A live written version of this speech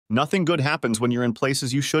Nothing good happens when you're in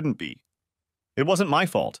places you shouldn't be. It wasn't my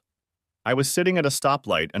fault. I was sitting at a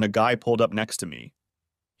stoplight and a guy pulled up next to me.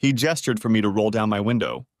 He gestured for me to roll down my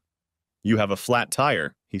window. "You have a flat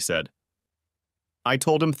tire," he said. I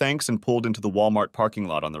told him thanks and pulled into the Walmart parking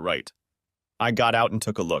lot on the right. I got out and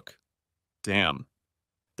took a look. Damn.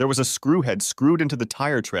 There was a screw head screwed into the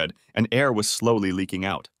tire tread and air was slowly leaking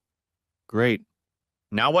out. Great.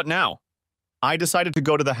 Now what now? I decided to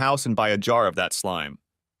go to the house and buy a jar of that slime.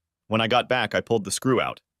 When I got back, I pulled the screw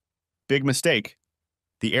out. Big mistake.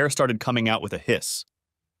 The air started coming out with a hiss.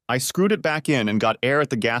 I screwed it back in and got air at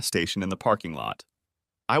the gas station in the parking lot.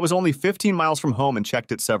 I was only 15 miles from home and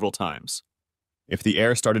checked it several times. If the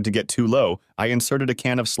air started to get too low, I inserted a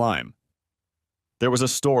can of slime. There was a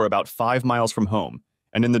store about 5 miles from home,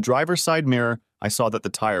 and in the driver's side mirror, I saw that the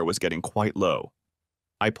tire was getting quite low.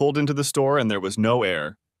 I pulled into the store and there was no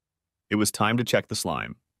air. It was time to check the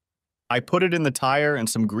slime. I put it in the tire and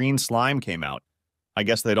some green slime came out. I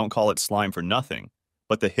guess they don't call it slime for nothing,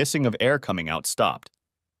 but the hissing of air coming out stopped.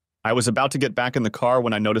 I was about to get back in the car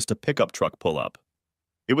when I noticed a pickup truck pull up.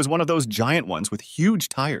 It was one of those giant ones with huge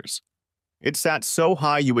tires. It sat so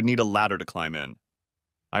high you would need a ladder to climb in.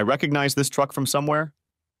 I recognized this truck from somewhere.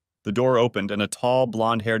 The door opened and a tall,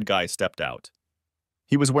 blonde-haired guy stepped out.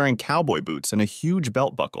 He was wearing cowboy boots and a huge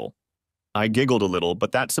belt buckle. I giggled a little,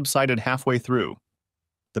 but that subsided halfway through.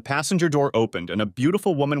 The passenger door opened and a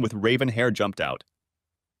beautiful woman with raven hair jumped out.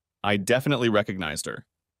 I definitely recognized her.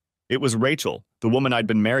 It was Rachel, the woman I'd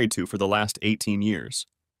been married to for the last 18 years.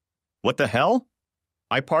 What the hell?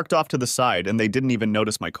 I parked off to the side and they didn't even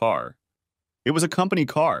notice my car. It was a company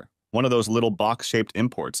car, one of those little box-shaped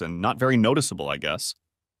imports, and not very noticeable, I guess.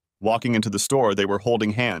 Walking into the store, they were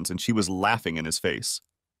holding hands and she was laughing in his face.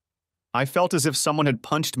 I felt as if someone had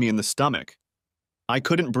punched me in the stomach. I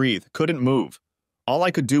couldn't breathe, couldn't move. All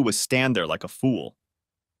I could do was stand there like a fool.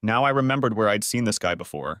 Now I remembered where I'd seen this guy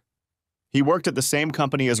before. He worked at the same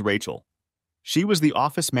company as Rachel. She was the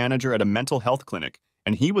office manager at a mental health clinic,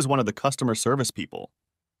 and he was one of the customer service people.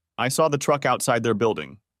 I saw the truck outside their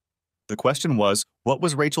building. The question was, what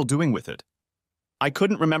was Rachel doing with it? I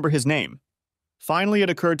couldn't remember his name. Finally, it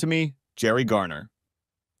occurred to me, Jerry Garner.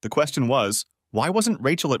 The question was, why wasn't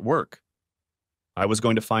Rachel at work? I was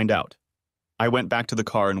going to find out. I went back to the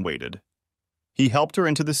car and waited. He helped her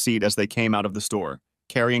into the seat as they came out of the store,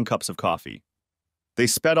 carrying cups of coffee. They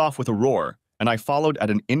sped off with a roar, and I followed at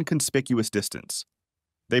an inconspicuous distance.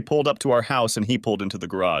 They pulled up to our house and he pulled into the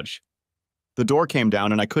garage. The door came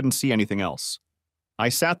down and I couldn't see anything else. I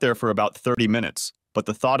sat there for about 30 minutes, but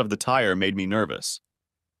the thought of the tire made me nervous.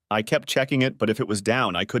 I kept checking it, but if it was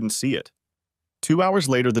down, I couldn't see it. 2 hours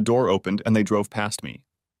later, the door opened and they drove past me.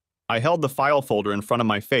 I held the file folder in front of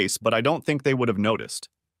my face, but I don't think they would have noticed.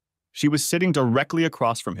 She was sitting directly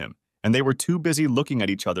across from him, and they were too busy looking at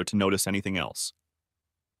each other to notice anything else.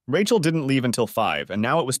 Rachel didn't leave until 5, and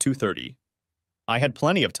now it was 2:30. I had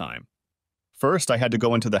plenty of time. First, I had to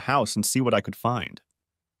go into the house and see what I could find.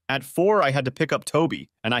 At 4, I had to pick up Toby,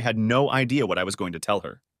 and I had no idea what I was going to tell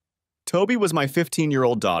her. Toby was my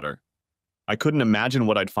 15-year-old daughter. I couldn't imagine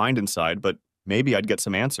what I'd find inside, but maybe I'd get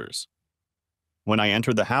some answers. When I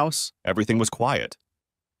entered the house, everything was quiet.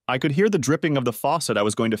 I could hear the dripping of the faucet I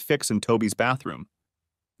was going to fix in Toby's bathroom.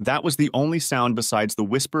 That was the only sound besides the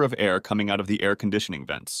whisper of air coming out of the air conditioning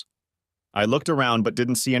vents. I looked around but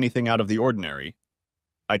didn't see anything out of the ordinary.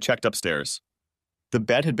 I checked upstairs. The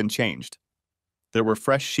bed had been changed. There were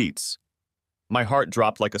fresh sheets. My heart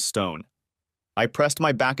dropped like a stone. I pressed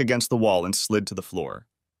my back against the wall and slid to the floor.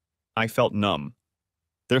 I felt numb.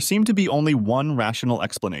 There seemed to be only one rational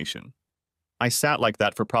explanation. I sat like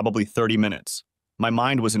that for probably 30 minutes. My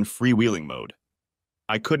mind was in freewheeling mode.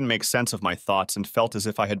 I couldn't make sense of my thoughts and felt as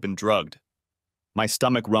if I had been drugged. My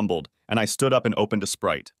stomach rumbled, and I stood up and opened a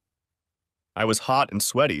Sprite. I was hot and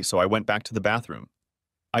sweaty, so I went back to the bathroom.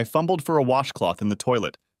 I fumbled for a washcloth in the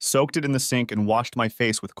toilet, soaked it in the sink, and washed my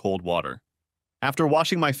face with cold water. After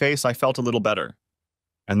washing my face, I felt a little better.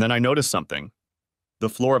 And then I noticed something. The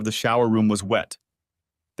floor of the shower room was wet.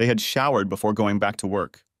 They had showered before going back to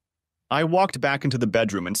work. I walked back into the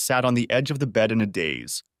bedroom and sat on the edge of the bed in a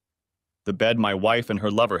daze. The bed my wife and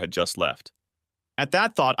her lover had just left. At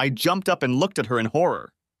that thought, I jumped up and looked at her in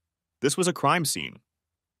horror. This was a crime scene.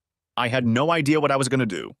 I had no idea what I was going to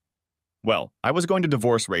do. Well, I was going to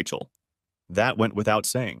divorce Rachel. That went without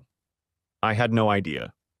saying. I had no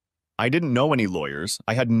idea. I didn't know any lawyers,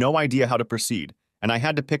 I had no idea how to proceed, and I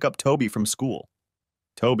had to pick up Toby from school.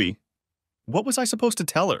 Toby. What was I supposed to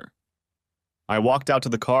tell her? I walked out to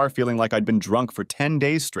the car feeling like I'd been drunk for 10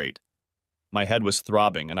 days straight. My head was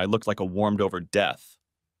throbbing and I looked like a warmed-over death.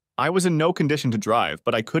 I was in no condition to drive,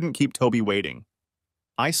 but I couldn't keep Toby waiting.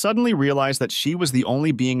 I suddenly realized that she was the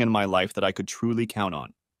only being in my life that I could truly count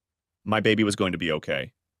on. My baby was going to be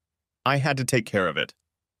okay. I had to take care of it.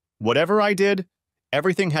 Whatever I did,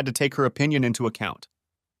 everything had to take her opinion into account.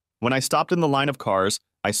 When I stopped in the line of cars,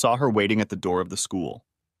 I saw her waiting at the door of the school.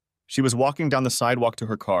 She was walking down the sidewalk to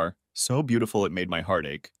her car, so beautiful it made my heart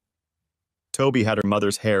ache. Toby had her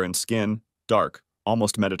mother's hair and skin, dark,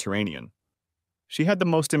 almost Mediterranean. She had the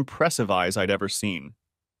most impressive eyes I'd ever seen.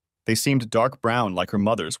 They seemed dark brown like her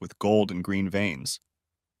mother's with gold and green veins.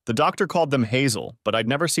 The doctor called them hazel, but I'd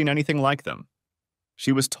never seen anything like them.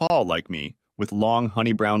 She was tall like me, with long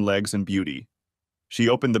honey brown legs and beauty. She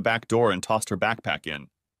opened the back door and tossed her backpack in.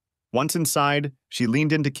 Once inside, she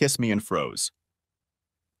leaned in to kiss me and froze.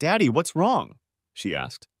 "Daddy, what's wrong?" she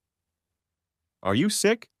asked. "Are you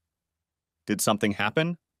sick? Did something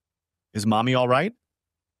happen? Is Mommy all right?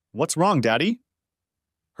 What's wrong, Daddy?"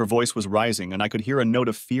 Her voice was rising, and I could hear a note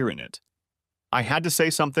of fear in it. I had to say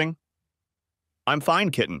something. "I'm fine,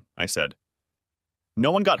 kitten," I said.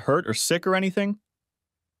 "No one got hurt or sick or anything?"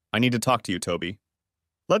 "I need to talk to you, Toby.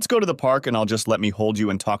 Let's go to the park and I'll just let me hold you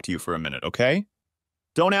and talk to you for a minute, okay?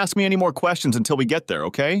 Don't ask me any more questions until we get there,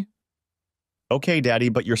 okay?" "Okay, Daddy,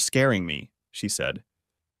 but you're scaring me," she said.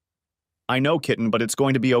 "I know, kitten, but it's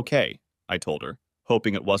going to be okay," I told her,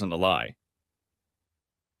 hoping it wasn't a lie.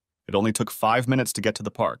 It only took 5 minutes to get to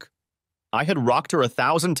the park. I had rocked her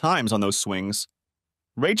 1,000 times on those swings.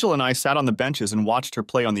 Rachel and I sat on the benches and watched her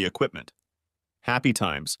play on the equipment. Happy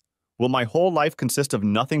times. Will my whole life consist of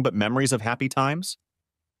nothing but memories of happy times?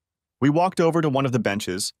 We walked over to one of the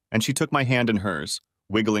benches, and she took my hand in hers,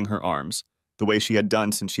 wiggling her arms, the way she had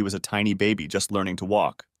done since she was a tiny baby just learning to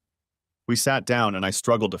walk. We sat down, and I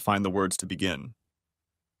struggled to find the words to begin.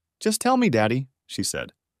 "Just tell me, Daddy," she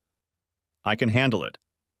said. "I can handle it."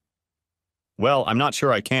 "Well, I'm not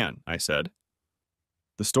sure I can," I said.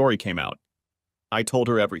 The story came out. I told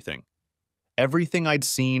her everything. Everything I'd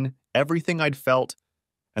seen, everything I'd felt,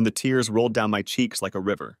 and the tears rolled down my cheeks like a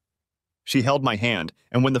river. She held my hand,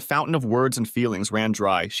 and when the fountain of words and feelings ran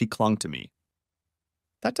dry, she clung to me.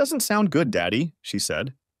 "That doesn't sound good, Daddy," she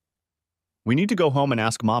said. "We need to go home and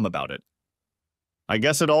ask Mom about it." "I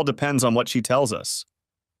guess it all depends on what she tells us.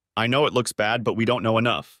 I know it looks bad, but we don't know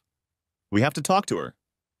enough. We have to talk to her."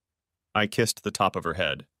 I kissed the top of her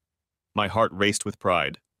head. My heart raced with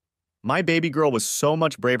pride. My baby girl was so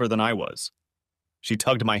much braver than I was. She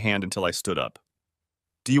tugged my hand until I stood up.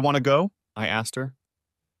 "Do you want to go?" I asked her.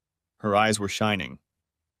 Her eyes were shining.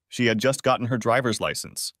 She had just gotten her driver's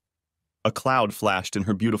license. A cloud flashed in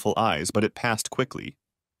her beautiful eyes, but it passed quickly.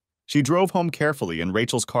 She drove home carefully, and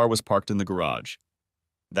Rachel's car was parked in the garage.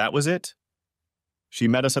 That was it. She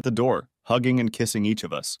met us at the door, hugging and kissing each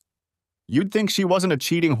of us. You'd think she wasn't a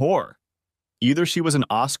cheating whore. Either she was an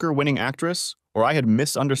Oscar-winning actress, or I had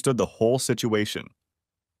misunderstood the whole situation.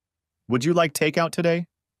 "Would you like takeout today?"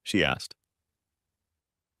 she asked.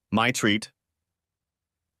 "My treat."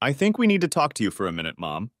 "I think we need to talk to you for a minute,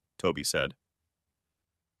 Mom," Toby said.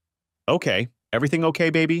 "Okay. Everything okay,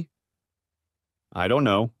 baby?" "I don't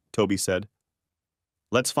know," Toby said.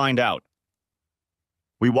 "Let's find out."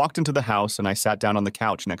 We walked into the house, and I sat down on the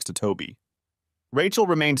couch next to Toby. Rachel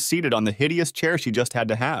remained seated on the hideous chair she just had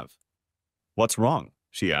to have. "What's wrong?"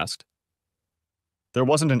 she asked. There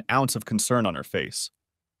wasn't an ounce of concern on her face.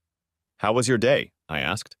 "How was your day?" I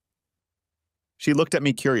asked. She looked at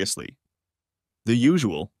me curiously. "The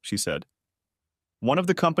usual," she said. One of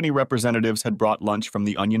the company representatives had brought lunch from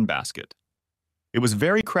the onion basket. It was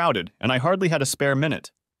very crowded, and I hardly had a spare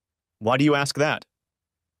minute. "Why do you ask that?"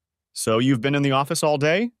 "So you've been in the office all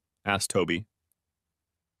day?" asked Toby.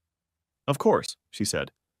 "Of course," she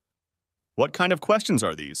said. "What kind of questions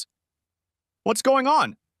are these?" "What's going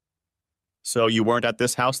on?" "So you weren't at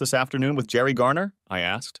this house this afternoon with Jerry Garner?" I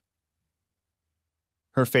asked.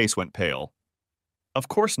 Her face went pale. "Of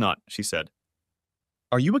course not," she said.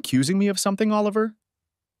 "Are you accusing me of something, Oliver?"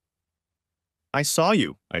 "I saw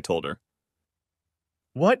you," I told her.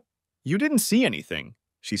 "What? You didn't see anything,"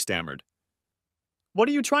 she stammered. "What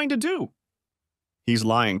are you trying to do?" "He's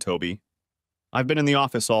lying, Toby. I've been in the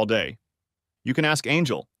office all day. You can ask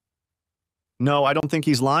Angel." "No, I don't think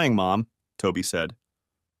he's lying, Mom," Toby said.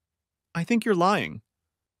 "I think you're lying."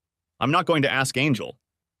 "I'm not going to ask Angel.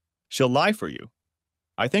 She'll lie for you.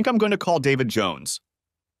 I think I'm going to call David Jones.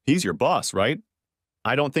 He's your boss, right?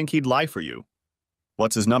 I don't think he'd lie for you."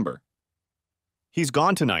 "What's his number?" "He's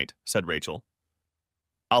gone tonight," said Rachel.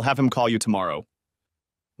 "I'll have him call you tomorrow."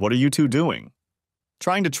 "What are you two doing?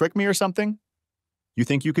 Trying to trick me or something? You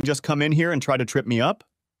think you can just come in here and try to trip me up?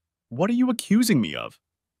 What are you accusing me of?"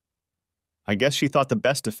 I guess she thought the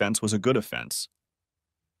best defense was a good offense.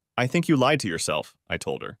 "I think you lied to yourself," I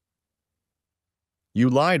told her. You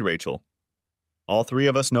lied, Rachel. All three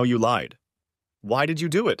of us know you lied. Why did you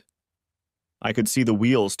do it? I could see the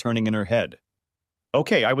wheels turning in her head.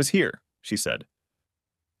 Okay, I was here, she said.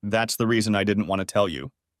 That's the reason I didn't want to tell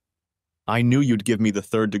you. I knew you'd give me the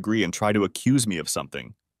third degree and try to accuse me of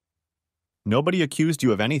something. Nobody accused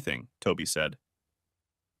you of anything, Toby said.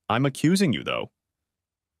 I'm accusing you, though.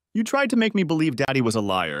 You tried to make me believe Daddy was a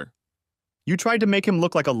liar. You tried to make him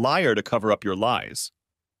look like a liar to cover up your lies.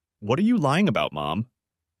 What are you lying about, Mom?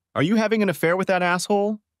 Are you having an affair with that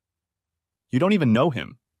asshole? You don't even know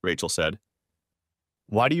him, Rachel said.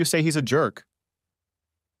 Why do you say he's a jerk?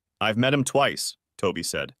 I've met him twice, Toby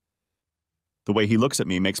said. The way he looks at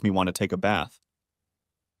me makes me want to take a bath.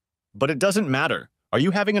 But it doesn't matter. Are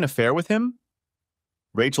you having an affair with him?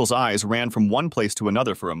 Rachel's eyes ran from one place to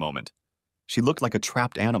another for a moment. She looked like a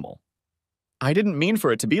trapped animal. I didn't mean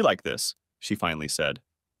for it to be like this, she finally said.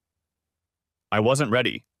 I wasn't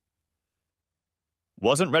ready.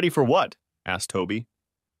 Wasn't ready for what? Asked Toby.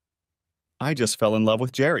 I just fell in love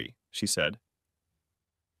with Jerry, she said.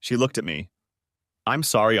 She looked at me. I'm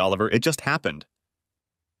sorry, Oliver, it just happened.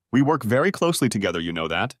 We work very closely together, you know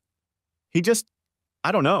that.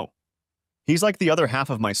 I don't know. He's like the other half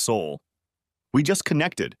of my soul. We just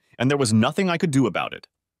connected, and there was nothing I could do about it.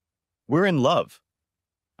 We're in love.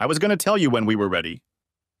 I was going to tell you when we were ready.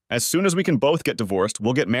 As soon as we can both get divorced,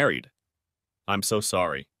 we'll get married. I'm so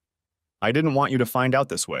sorry. I didn't want you to find out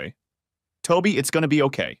this way. Toby, it's going to be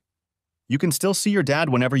okay. You can still see your dad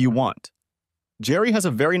whenever you want. Jerry has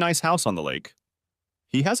a very nice house on the lake.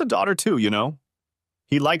 He has a daughter too, you know.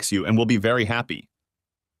 He likes you and will be very happy.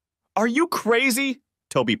 Are you crazy?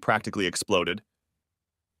 Toby practically exploded.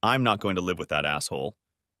 I'm not going to live with that asshole.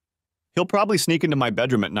 He'll probably sneak into my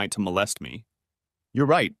bedroom at night to molest me. You're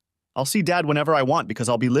right. I'll see Dad whenever I want because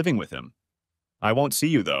I'll be living with him. I won't see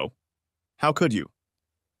you, though. How could you?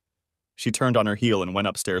 She turned on her heel and went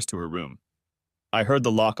upstairs to her room. I heard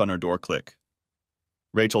the lock on her door click.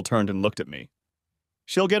 Rachel turned and looked at me.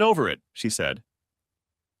 She'll get over it, she said.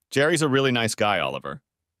 Jerry's a really nice guy, Oliver.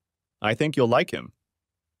 I think you'll like him.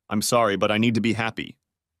 I'm sorry, but I need to be happy.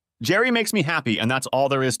 Jerry makes me happy, and that's all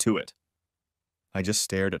there is to it. I just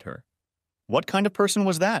stared at her. What kind of person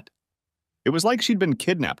was that? It was like she'd been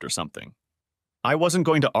kidnapped or something. I wasn't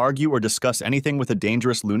going to argue or discuss anything with a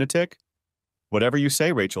dangerous lunatic. Whatever you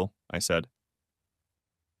say, Rachel, I said.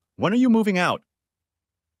 When are you moving out?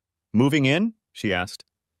 Moving in? She asked.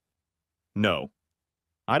 No.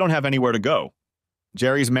 I don't have anywhere to go.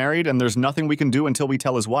 Jerry's married, and there's nothing we can do until we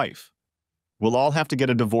tell his wife. We'll all have to get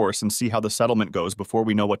a divorce and see how the settlement goes before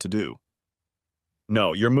we know what to do.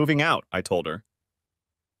 No, you're moving out, I told her.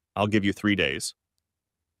 I'll give you 3 days.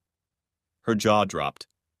 Her jaw dropped.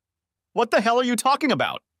 What the hell are you talking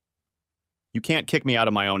about? You can't kick me out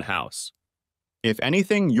of my own house. If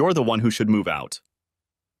anything, you're the one who should move out.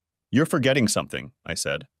 You're forgetting something, I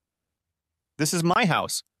said. This is my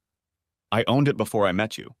house. I owned it before I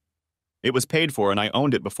met you. It was paid for and I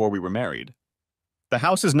owned it before we were married. The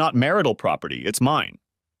house is not marital property, it's mine.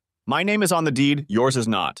 My name is on the deed, yours is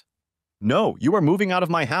not. No, you are moving out of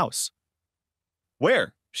my house.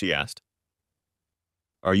 Where? She asked.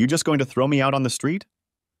 Are you just going to throw me out on the street?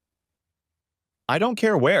 I don't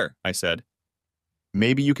care where, I said.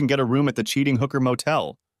 Maybe you can get a room at the Cheating Hooker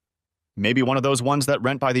Motel. Maybe one of those ones that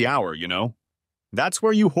rent by the hour, you know? That's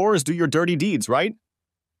where you whores do your dirty deeds, right?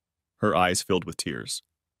 Her eyes filled with tears.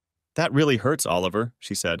 That really hurts, Oliver,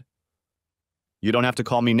 she said. You don't have to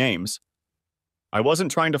call me names. I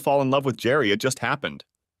wasn't trying to fall in love with Jerry, it just happened.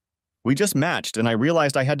 We just matched and I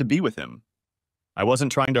realized I had to be with him. I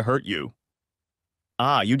wasn't trying to hurt you.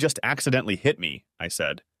 Ah, you just accidentally hit me, I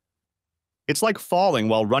said. It's like falling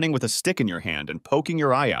while running with a stick in your hand and poking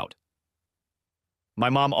your eye out. My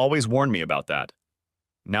mom always warned me about that.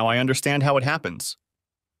 Now I understand how it happens.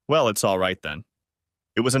 Well, it's all right then.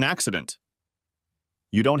 It was an accident.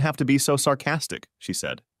 You don't have to be so sarcastic, she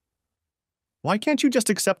said. Why can't you just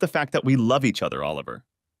accept the fact that we love each other, Oliver?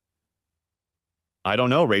 I don't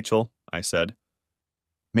know, Rachel, I said.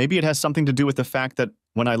 Maybe it has something to do with the fact that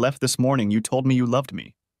when I left this morning, you told me you loved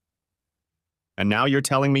me. And now you're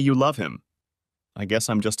telling me you love him. I guess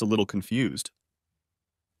I'm just a little confused.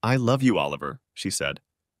 I love you, Oliver, she said.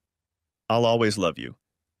 I'll always love you.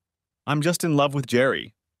 I'm just in love with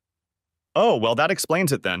Jerry. Oh, well, that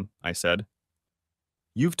explains it then, I said.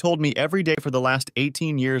 You've told me every day for the last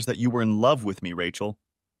 18 years that you were in love with me, Rachel.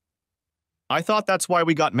 I thought that's why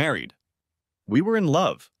we got married. We were in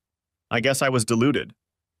love. I guess I was deluded.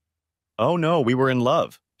 Oh no, we were in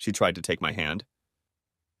love, she tried to take my hand.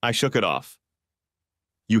 I shook it off.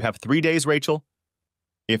 You have 3 days, Rachel.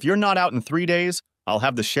 If you're not out in 3 days, I'll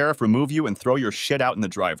have the sheriff remove you and throw your shit out in the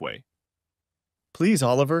driveway. Please,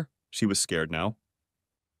 Oliver. She was scared now.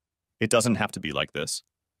 It doesn't have to be like this.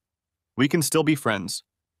 We can still be friends.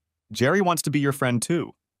 Jerry wants to be your friend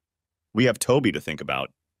too. We have Toby to think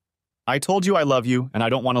about. I told you I love you, and I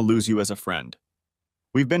don't want to lose you as a friend.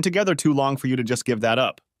 We've been together too long for you to just give that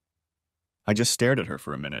up. I just stared at her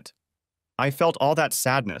for a minute. I felt all that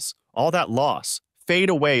sadness, all that loss, fade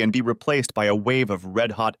away and be replaced by a wave of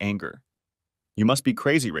red-hot anger. You must be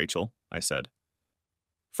crazy, Rachel, I said.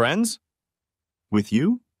 Friends? With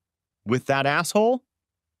you? With that asshole?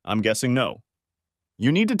 I'm guessing no.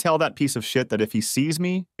 You need to tell that piece of shit that if he sees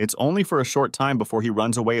me, it's only for a short time before he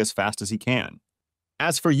runs away as fast as he can.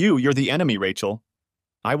 As for you, you're the enemy, Rachel.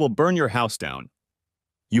 I will burn your house down.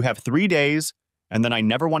 You have 3 days, and then I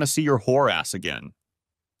never want to see your whore ass again.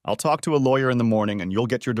 I'll talk to a lawyer in the morning and you'll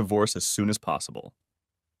get your divorce as soon as possible.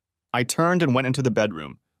 I turned and went into the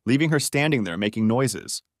bedroom, leaving her standing there making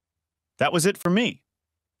noises. That was it for me.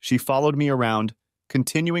 She followed me around,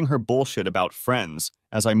 continuing her bullshit about friends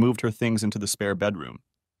as I moved her things into the spare bedroom.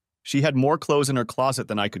 She had more clothes in her closet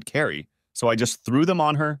than I could carry, so I just threw them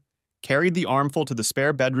on her, carried the armful to the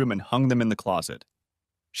spare bedroom and hung them in the closet.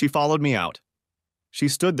 She followed me out. She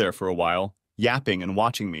stood there for a while, yapping and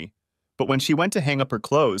watching me, but when she went to hang up her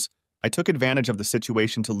clothes, I took advantage of the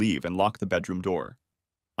situation to leave and lock the bedroom door.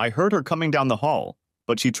 I heard her coming down the hall,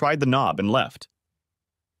 but she tried the knob and left.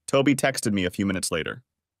 Toby texted me a few minutes later.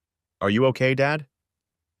 Are you okay, Dad?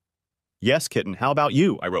 Yes, kitten, how about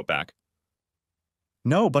you? I wrote back.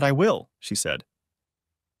 No, but I will, she said.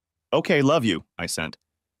 Okay, love you, I sent.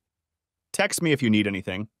 Text me if you need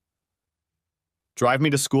anything. Drive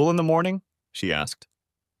me to school in the morning? She asked.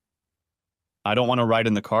 I don't want to ride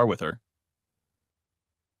in the car with her.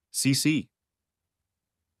 CC.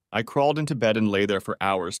 I crawled into bed and lay there for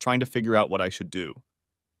hours trying to figure out what I should do.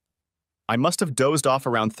 I must have dozed off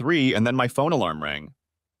around 3 and then my phone alarm rang.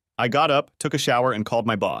 I got up, took a shower, and called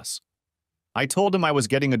my boss. I told him I was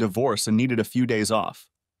getting a divorce and needed a few days off.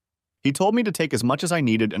 He told me to take as much as I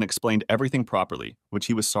needed and explained everything properly, which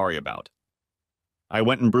he was sorry about. I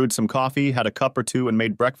went and brewed some coffee, had a cup or two, and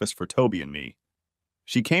made breakfast for Toby and me.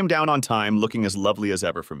 She came down on time, looking as lovely as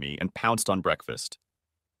ever for me, and pounced on breakfast.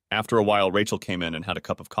 After a while, Rachel came in and had a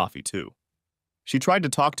cup of coffee too. She tried to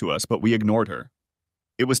talk to us, but we ignored her.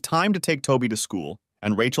 It was time to take Toby to school,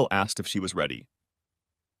 and Rachel asked if she was ready.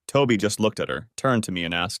 Toby just looked at her, turned to me,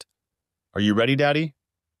 and asked, Are you ready, Daddy?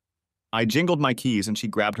 I jingled my keys and she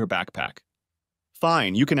grabbed her backpack.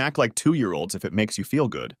 Fine, you can act like 2-year-olds if it makes you feel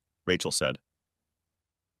good, Rachel said.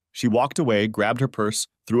 She walked away, grabbed her purse,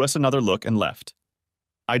 threw us another look, and left.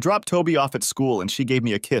 I dropped Toby off at school and she gave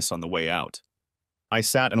me a kiss on the way out. I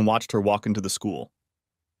sat and watched her walk into the school.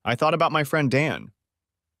 I thought about my friend Dan.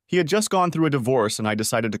 He had just gone through a divorce and I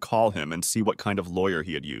decided to call him and see what kind of lawyer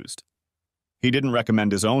he had used. He didn't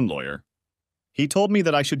recommend his own lawyer. He told me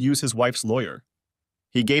that I should use his wife's lawyer.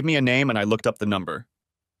 He gave me a name and I looked up the number.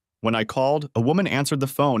 When I called, a woman answered the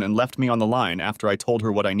phone and left me on the line after I told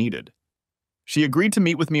her what I needed. She agreed to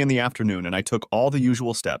meet with me in the afternoon and I took all the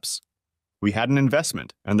usual steps. We had an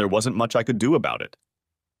investment and there wasn't much I could do about it.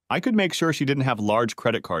 I could make sure she didn't have large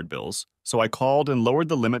credit card bills, so I called and lowered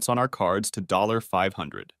the limits on our cards to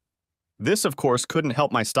 $500. This, of course, couldn't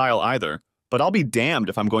help my style either, but I'll be damned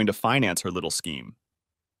if I'm going to finance her little scheme.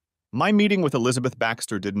 My meeting with Elizabeth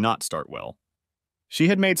Baxter did not start well. She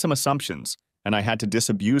had made some assumptions, and I had to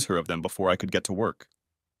disabuse her of them before I could get to work.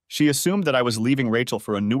 She assumed that I was leaving Rachel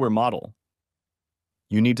for a newer model.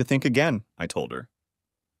 You need to think again, I told her.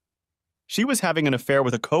 She was having an affair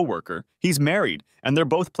with a coworker, he's married, and they're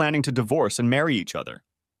both planning to divorce and marry each other.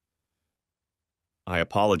 I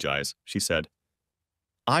apologize, she said.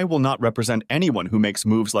 I will not represent anyone who makes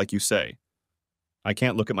moves like you say. I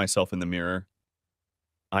can't look at myself in the mirror.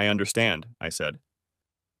 I understand, I said.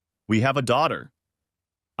 We have a daughter.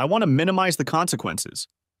 I want to minimize the consequences.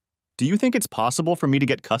 Do you think it's possible for me to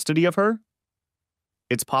get custody of her?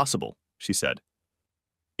 It's possible, she said.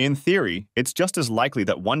 In theory, it's just as likely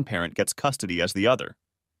that one parent gets custody as the other.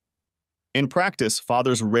 In practice,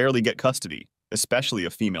 fathers rarely get custody, especially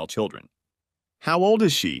of female children. How old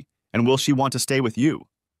is she, and will she want to stay with you?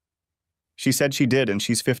 She said she did, and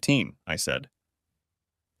she's 15, I said.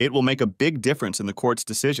 It will make a big difference in the court's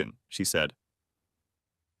decision, she said.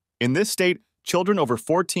 In this state, children over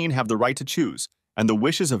 14 have the right to choose, and the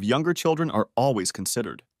wishes of younger children are always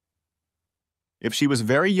considered. If she was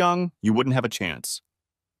very young, you wouldn't have a chance.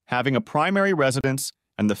 Having a primary residence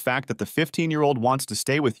and the fact that the 15-year-old wants to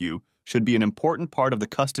stay with you should be an important part of the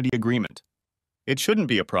custody agreement. It shouldn't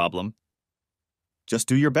be a problem. Just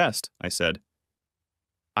do your best, I said.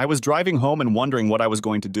 I was driving home and wondering what I was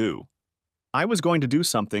going to do. I was going to do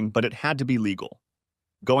something, but it had to be legal.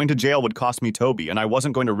 Going to jail would cost me Toby, and I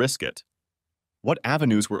wasn't going to risk it. What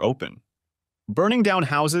avenues were open? Burning down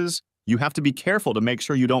houses, you have to be careful to make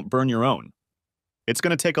sure you don't burn your own. It's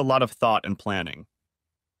going to take a lot of thought and planning.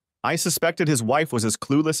 I suspected his wife was as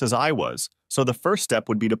clueless as I was, so the first step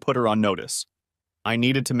would be to put her on notice. I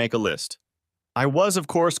needed to make a list. I was, of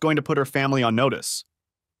course, going to put her family on notice.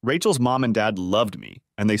 Rachel's mom and dad loved me,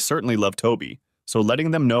 and they certainly loved Toby, so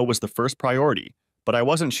letting them know was the first priority, but I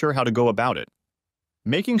wasn't sure how to go about it.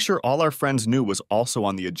 Making sure all our friends knew was also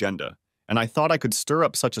on the agenda, and I thought I could stir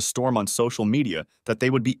up such a storm on social media that they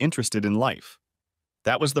would be interested in life.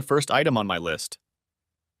 That was the first item on my list.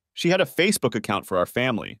 She had a Facebook account for our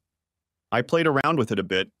family. I played around with it a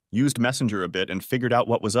bit, used Messenger a bit, and figured out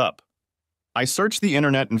what was up. I searched the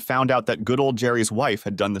internet and found out that good old Jerry's wife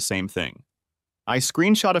had done the same thing. I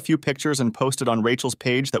screenshot a few pictures and posted on Rachel's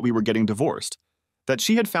page that we were getting divorced, that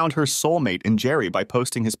she had found her soulmate in Jerry by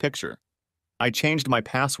posting his picture. I changed my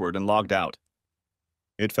password and logged out.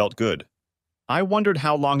 It felt good. I wondered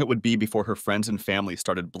how long it would be before her friends and family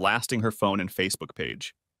started blasting her phone and Facebook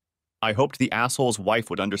page. I hoped the asshole's wife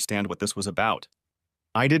would understand what this was about.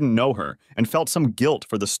 I didn't know her and felt some guilt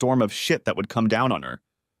for the storm of shit that would come down on her,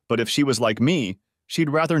 but if she was like me, she'd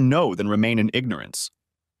rather know than remain in ignorance.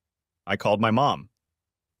 I called my mom.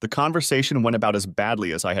 The conversation went about as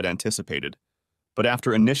badly as I had anticipated, but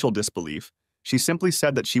after initial disbelief, she simply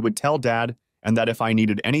said that she would tell Dad and that if I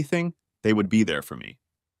needed anything, they would be there for me.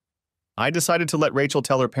 I decided to let Rachel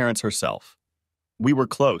tell her parents herself. We were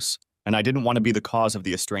close, and I didn't want to be the cause of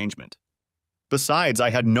the estrangement. Besides, I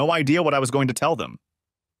had no idea what I was going to tell them.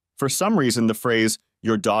 For some reason, the phrase,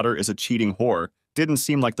 "your daughter is a cheating whore," didn't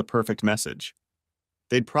seem like the perfect message.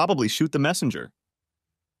 They'd probably shoot the messenger.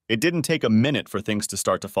 It didn't take a minute for things to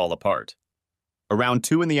start to fall apart. Around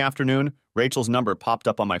 2 in the afternoon, Rachel's number popped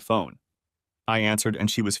up on my phone. I answered,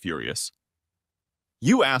 and she was furious.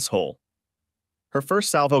 "You asshole!" Her first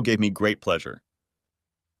salvo gave me great pleasure.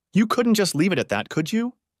 "You couldn't just leave it at that, could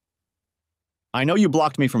you?" "I know you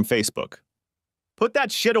blocked me from Facebook." "Put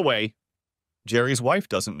that shit away!" "Jerry's wife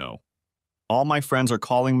doesn't know. All my friends are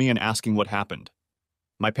calling me and asking what happened.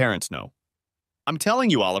 My parents know." "I'm telling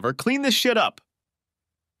you, Oliver, clean this shit up."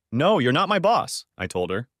 "No, you're not my boss," I told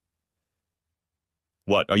her.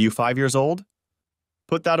 "What, are you 5 years old?"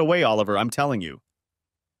 "Put that away, Oliver, I'm telling you."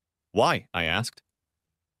 "Why?" I asked.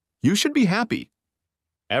 "You should be happy.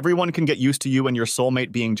 Everyone can get used to you and your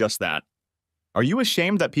soulmate being just that. Are you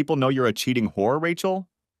ashamed that people know you're a cheating whore, Rachel?"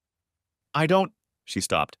 "I don't—" She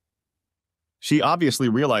stopped. She obviously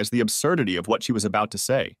realized the absurdity of what she was about to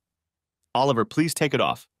say. "Oliver, please take it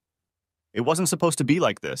off. It wasn't supposed to be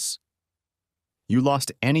like this." "You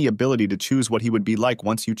lost any ability to choose what he would be like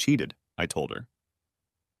once you cheated," I told her.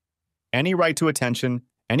 "Any right to attention,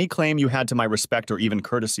 any claim you had to my respect or even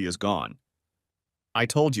courtesy is gone. I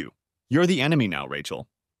told you, you're the enemy now, Rachel.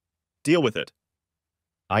 Deal with it."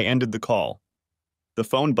 I ended the call. The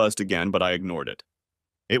phone buzzed again, but I ignored it.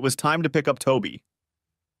 It was time to pick up Toby.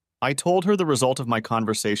 I told her the result of my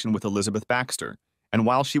conversation with Elizabeth Baxter, and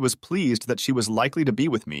while she was pleased that she was likely to be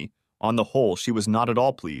with me, on the whole, she was not at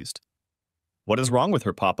all pleased. "What is wrong with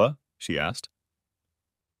her, Papa?" she asked.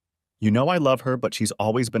 "You know I love her, but she's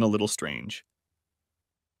always been a little strange."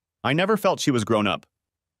 "I never felt she was grown up.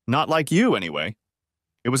 Not like you, anyway.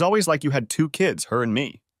 It was always like you had 2 kids, her and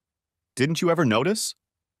me. Didn't you ever notice?"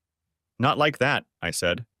 "Not like that," I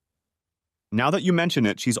said. "Now that you mention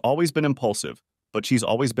it, she's always been impulsive, but she's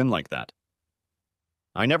always been like that.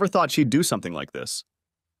 I never thought she'd do something like this."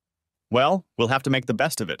 "Well, we'll have to make the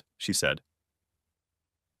best of it," she said.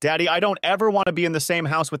 "Daddy, I don't ever want to be in the same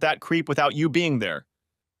house with that creep without you being there."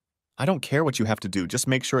 "I don't care what you have to do, just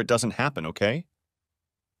make sure it doesn't happen, okay?"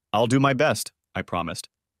 "I'll do my best," I promised.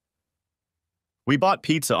 We bought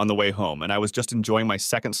pizza on the way home, and I was just enjoying my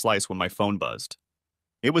second slice when my phone buzzed.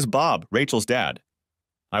 It was Bob, Rachel's dad.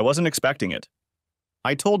 I wasn't expecting it.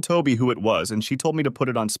 I told Toby who it was, and she told me to put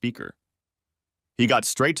it on speaker. He got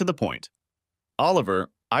straight to the point.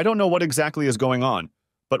 "Oliver, I don't know what exactly is going on,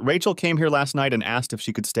 but Rachel came here last night and asked if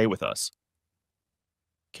she could stay with us."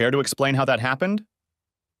 "Care to explain how that happened?"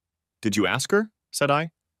 "Did you ask her?" said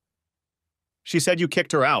I. "She said you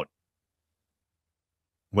kicked her out."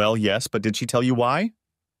 "Well, yes, but did she tell you why?"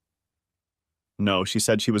 "No, she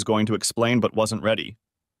said she was going to explain but wasn't ready."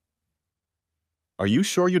 "Are you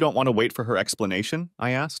sure you don't want to wait for her explanation?"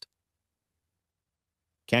 I asked.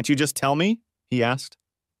 "Can't you just tell me?" he asked.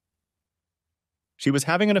 "She was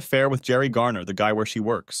having an affair with Jerry Garner, the guy where she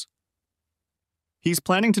works. He's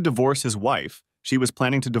planning to divorce his wife, she was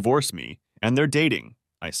planning to divorce me, and they're dating,"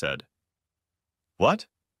 I said. "What?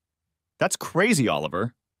 That's crazy,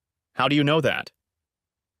 Oliver. How do you know that?"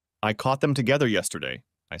 "I caught them together yesterday.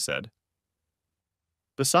 I said.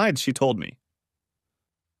 Besides, she told me.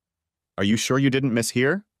 Are you sure you didn't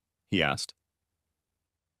mishear? He asked.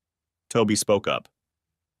 Toby spoke up.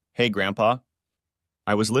 Hey, Grandpa.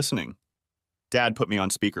 I was listening. Dad put me on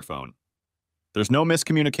speakerphone. There's no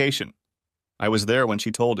miscommunication. I was there when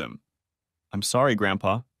she told him. I'm sorry,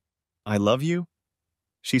 Grandpa. I love you?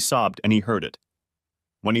 She sobbed, and he heard it.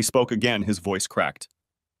 When he spoke again, his voice cracked.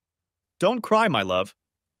 Don't cry, my love.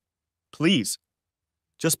 Please.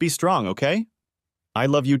 Just be strong, okay? I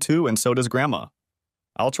love you too, and so does Grandma.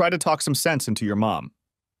 I'll try to talk some sense into your mom.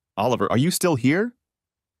 Oliver, are you still here?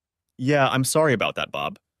 Yeah, I'm sorry about that,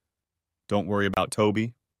 Bob. Don't worry about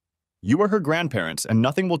Toby. You are her grandparents, and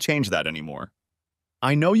nothing will change that anymore.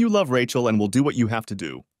 I know you love Rachel and will do what you have to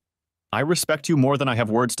do. I respect you more than I have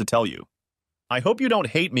words to tell you. I hope you don't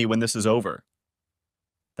hate me when this is over.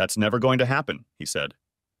 That's never going to happen, he said.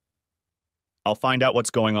 I'll find out what's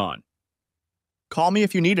going on. Call me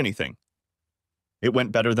if you need anything. It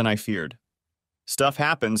went better than I feared. Stuff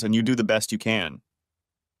happens and you do the best you can.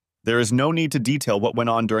 There is no need to detail what went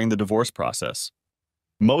on during the divorce process.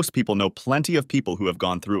 Most people know plenty of people who have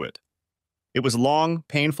gone through it. It was long,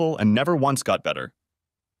 painful, and never once got better.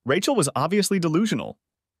 Rachel was obviously delusional.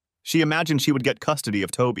 She imagined she would get custody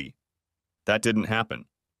of Toby. That didn't happen.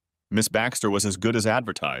 Miss Baxter was as good as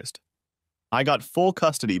advertised. I got full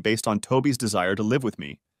custody based on Toby's desire to live with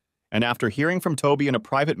me, and after hearing from Toby in a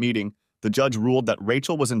private meeting, the judge ruled that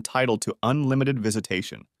Rachel was entitled to unlimited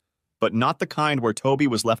visitation, but not the kind where Toby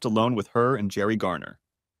was left alone with her and Jerry Garner.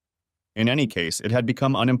 In any case, it had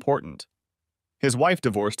become unimportant. His wife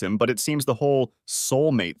divorced him, but it seems the whole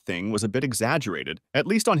soulmate thing was a bit exaggerated, at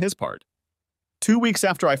least on his part. 2 weeks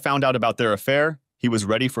after I found out about their affair, he was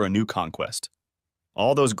ready for a new conquest.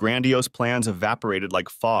 All those grandiose plans evaporated like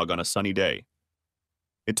fog on a sunny day.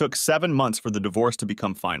 It took 7 months for the divorce to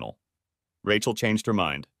become final. Rachel changed her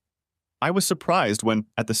mind. I was surprised when,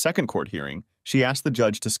 at the second court hearing, she asked the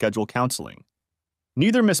judge to schedule counseling.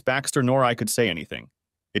 Neither Miss Baxter nor I could say anything.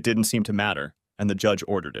 It didn't seem to matter, and the judge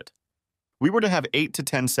ordered it. We were to have 8 to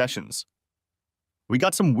 10 sessions. We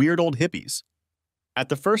got some weird old hippies. At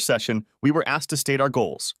the first session, we were asked to state our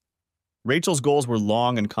goals. Rachel's goals were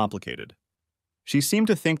long and complicated. She seemed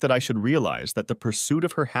to think that I should realize that the pursuit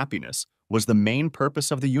of her happiness was the main purpose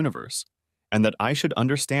of the universe, and that I should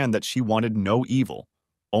understand that she wanted no evil,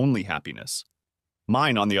 only happiness.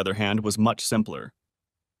 Mine, on the other hand, was much simpler.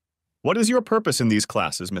 What is your purpose in these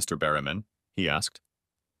classes, Mr. Berriman? He asked.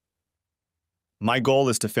 My goal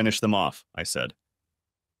is to finish them off, I said.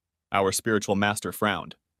 Our spiritual master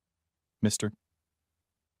frowned. Mr.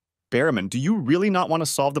 Berriman, do you really not want to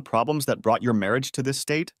solve the problems that brought your marriage to this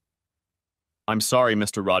state? I'm sorry,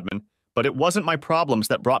 Mr. Rodman, but it wasn't my problems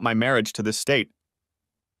that brought my marriage to this state.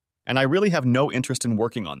 And I really have no interest in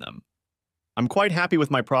working on them. I'm quite happy with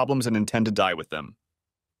my problems and intend to die with them.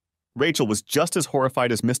 Rachel was just as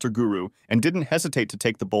horrified as Mr. Guru and didn't hesitate to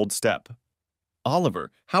take the bold step.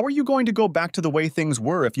 Oliver, how are you going to go back to the way things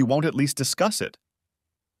were if you won't at least discuss it?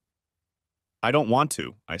 I don't want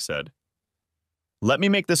to, I said. Let me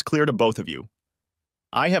make this clear to both of you.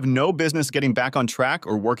 I have no business getting back on track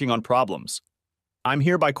or working on problems. I'm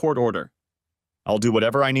here by court order. I'll do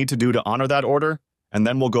whatever I need to do to honor that order, and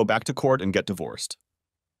then we'll go back to court and get divorced.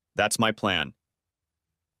 That's my plan.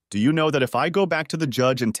 Do you know that if I go back to the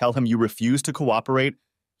judge and tell him you refuse to cooperate,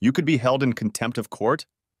 you could be held in contempt of court?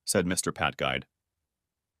 Said Mr. Pat Guide.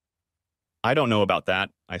 I don't know about that,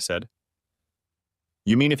 I said.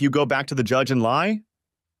 You mean if you go back to the judge and lie?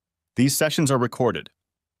 These sessions are recorded.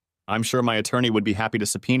 I'm sure my attorney would be happy to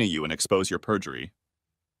subpoena you and expose your perjury.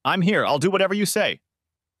 I'm here. I'll do whatever you say.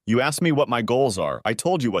 You asked me what my goals are. I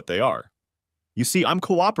told you what they are. You see, I'm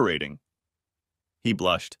cooperating. He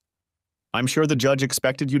blushed. I'm sure the judge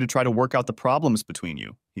expected you to try to work out the problems between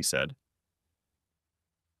you, he said.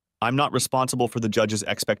 I'm not responsible for the judge's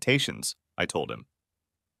expectations, I told him.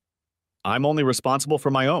 I'm only responsible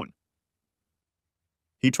for my own.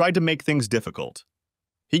 He tried to make things difficult.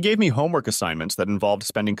 He gave me homework assignments that involved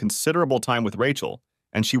spending considerable time with Rachel,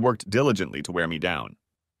 and she worked diligently to wear me down.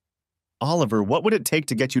 Oliver, what would it take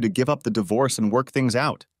to get you to give up the divorce and work things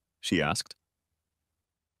out? She asked.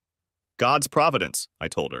 God's providence, I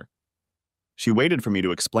told her. She waited for me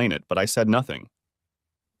to explain it, but I said nothing.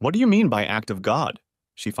 What do you mean by act of God?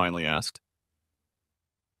 She finally asked.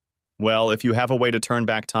 Well, if you have a way to turn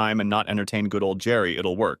back time and not entertain good old Jerry,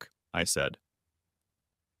 it'll work, I said.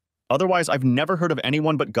 Otherwise, I've never heard of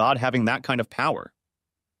anyone but God having that kind of power.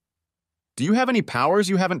 Do you have any powers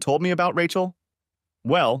you haven't told me about, Rachel?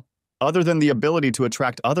 Well, other than the ability to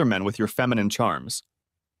attract other men with your feminine charms.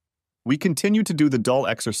 We continued to do the dull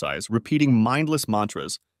exercise, repeating mindless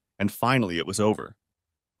mantras, and finally it was over.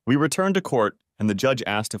 We returned to court, and the judge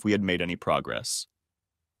asked if we had made any progress.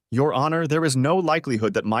 Your Honor, there is no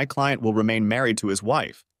likelihood that my client will remain married to his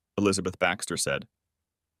wife, Elizabeth Baxter said.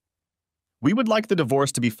 We would like the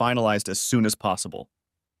divorce to be finalized as soon as possible.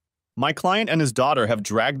 My client and his daughter have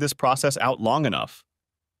dragged this process out long enough.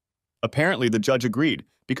 Apparently, the judge agreed,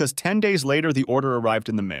 because 10 days later the order arrived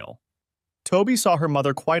in the mail. Toby saw her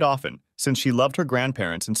mother quite often, since she loved her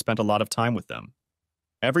grandparents and spent a lot of time with them.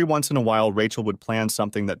 Every once in a while, Rachel would plan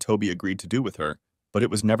something that Toby agreed to do with her, but it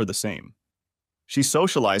was never the same. She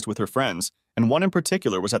socialized with her friends, and one in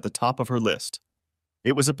particular was at the top of her list.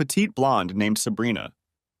 It was a petite blonde named Sabrina.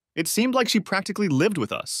 It seemed like she practically lived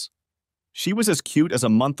with us. She was as cute as a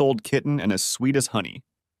month-old kitten and as sweet as honey.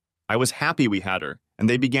 I was happy we had her, and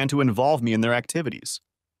they began to involve me in their activities.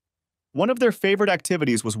 One of their favorite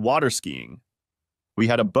activities was water skiing. We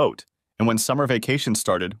had a boat, and when summer vacation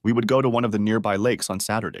started, we would go to one of the nearby lakes on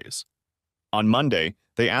Saturdays. On Monday,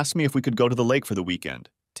 they asked me if we could go to the lake for the weekend,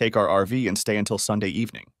 take our RV, and stay until Sunday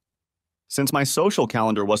evening. Since my social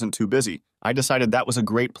calendar wasn't too busy, I decided that was a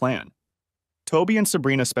great plan. Toby and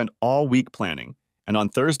Sabrina spent all week planning, and on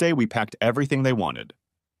Thursday we packed everything they wanted.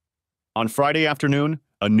 On Friday afternoon,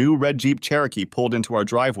 a new red Jeep Cherokee pulled into our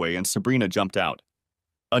driveway and Sabrina jumped out.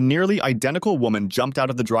 A nearly identical woman jumped out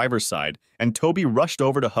of the driver's side, and Toby rushed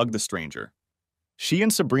over to hug the stranger. She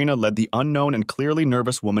and Sabrina led the unknown and clearly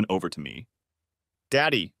nervous woman over to me.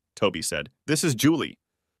 Daddy, Toby said, this is Julie.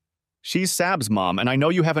 She's Sab's mom, and I know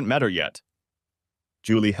you haven't met her yet.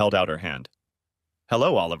 Julie held out her hand.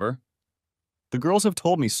 Hello, Oliver. The girls have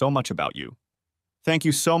told me so much about you. Thank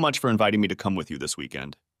you so much for inviting me to come with you this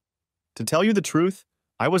weekend. To tell you the truth,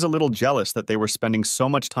 I was a little jealous that they were spending so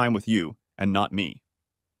much time with you and not me.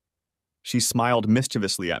 She smiled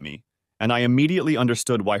mischievously at me, and I immediately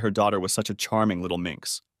understood why her daughter was such a charming little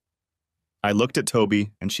minx. I looked at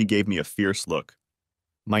Toby, and she gave me a fierce look.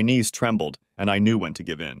 My knees trembled, and I knew when to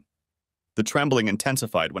give in. The trembling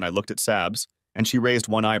intensified when I looked at Sabs, and she raised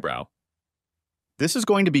one eyebrow. This is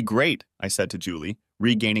going to be great, I said to Julie,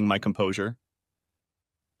 regaining my composure.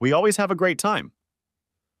 We always have a great time.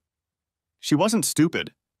 She wasn't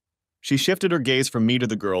stupid. She shifted her gaze from me to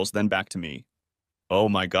the girls, then back to me. Oh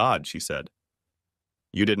my God, she said.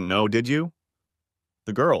 You didn't know, did you?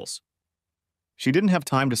 The girls. She didn't have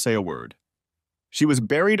time to say a word. She was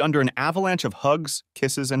buried under an avalanche of hugs,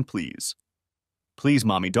 kisses, and pleas. Please,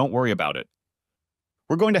 Mommy, don't worry about it.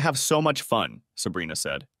 We're going to have so much fun, Sabrina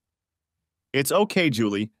said. It's okay,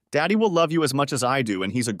 Julie. Daddy will love you as much as I do,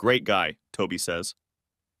 and he's a great guy, Toby says.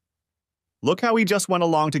 Look how he just went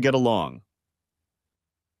along to get along.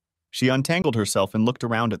 She untangled herself and looked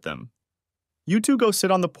around at them. You two go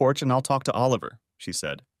sit on the porch and I'll talk to Oliver, she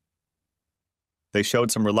said. They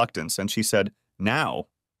showed some reluctance, and she said, now.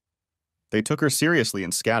 They took her seriously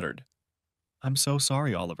and scattered. I'm so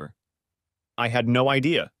sorry, Oliver. I had no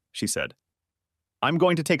idea, she said. I'm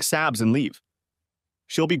going to take Sabs and leave.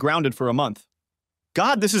 She'll be grounded for a month.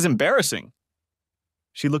 God, this is embarrassing.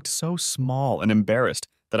 She looked so small and embarrassed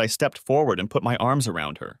that I stepped forward and put my arms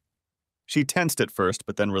around her. She tensed at first,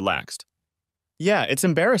 but then relaxed. Yeah, it's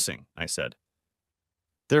embarrassing, I said.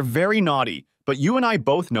 They're very naughty, but you and I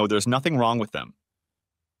both know there's nothing wrong with them.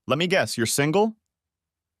 Let me guess, you're single?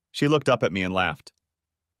 She looked up at me and laughed.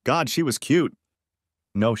 God, she was cute.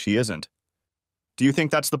 No, she isn't. Do you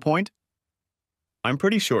think that's the point? I'm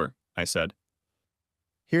pretty sure, I said.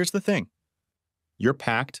 Here's the thing. You're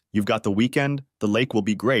packed, you've got the weekend, the lake will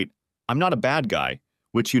be great. I'm not a bad guy,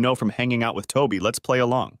 which you know from hanging out with Toby. Let's play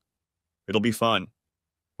along. It'll be fun.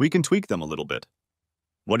 We can tweak them a little bit.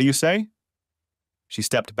 What do you say? She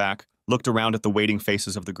stepped back, looked around at the waiting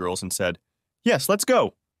faces of the girls and said, Yes, let's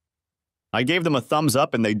go. I gave them a thumbs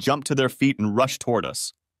up and they jumped to their feet and rushed toward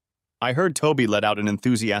us. I heard Toby let out an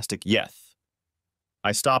enthusiastic yeth.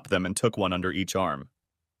 I stopped them and took one under each arm.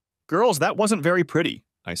 Girls, that wasn't very pretty,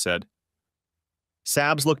 I said.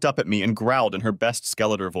 Sabs looked up at me and growled in her best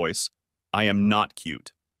Skeletor voice, I am not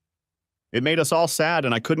cute. It made us all sad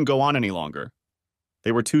and I couldn't go on any longer.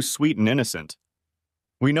 They were too sweet and innocent.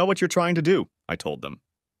 We know what you're trying to do, I told them.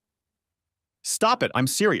 Stop it, I'm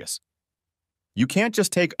serious. You can't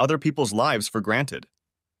just take other people's lives for granted.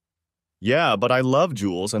 Yeah, but I love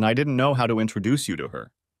Jules and I didn't know how to introduce you to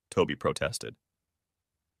her, Toby protested.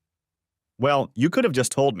 Well, you could have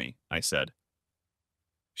just told me, I said.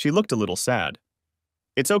 She looked a little sad.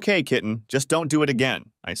 It's okay, kitten, just don't do it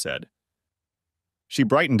again, I said. She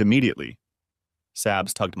brightened immediately.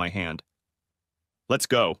 Sabs tugged my hand. Let's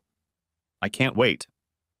go. I can't wait.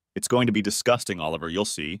 It's going to be disgusting, Oliver, you'll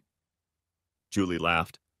see. Julie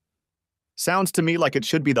laughed. Sounds to me like it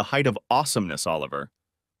should be the height of awesomeness, Oliver.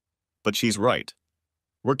 But she's right.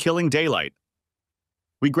 We're killing daylight.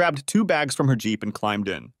 We grabbed 2 bags from her Jeep and climbed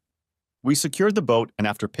in. We secured the boat, and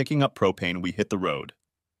after picking up propane, we hit the road.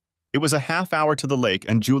 It was a half hour to the lake,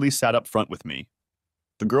 and Julie sat up front with me.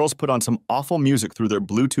 The girls put on some awful music through their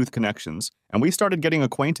Bluetooth connections, and we started getting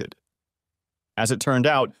acquainted. As it turned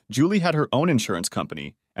out, Julie had her own insurance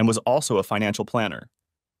company and was also a financial planner.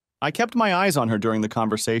 I kept my eyes on her during the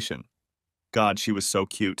conversation. God, she was so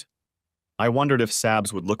cute. I wondered if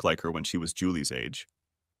Sabs would look like her when she was Julie's age.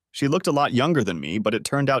 She looked a lot younger than me, but it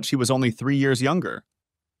turned out she was only 3 years younger.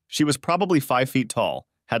 She was probably 5 feet tall,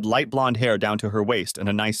 had light blonde hair down to her waist and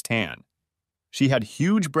a nice tan. She had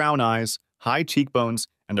huge brown eyes, high cheekbones,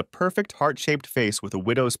 and a perfect heart-shaped face with a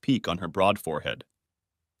widow's peak on her broad forehead.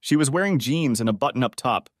 She was wearing jeans and a button-up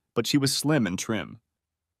top, but she was slim and trim.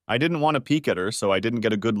 I didn't want to peek at her, so I didn't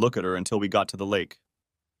get a good look at her until we got to the lake.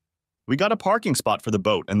 We got a parking spot for the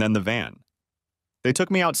boat and then the van. They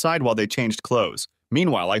took me outside while they changed clothes.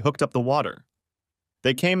 Meanwhile, I hooked up the water.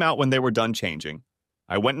 They came out when they were done changing.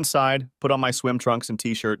 I went inside, put on my swim trunks and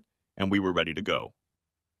t-shirt, and we were ready to go.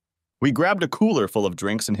 We grabbed a cooler full of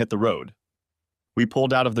drinks and hit the road. We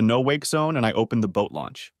pulled out of the no-wake zone and I opened the boat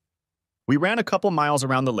launch. We ran a couple miles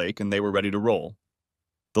around the lake and they were ready to roll.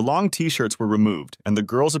 The long t-shirts were removed and the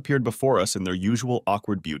girls appeared before us in their usual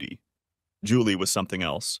awkward beauty. Julie was something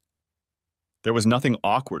else. There was nothing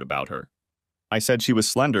awkward about her. I said she was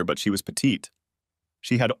slender, but she was petite.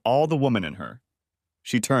 She had all the woman in her.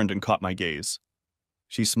 She turned and caught my gaze.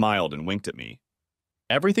 She smiled and winked at me.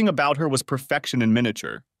 Everything about her was perfection in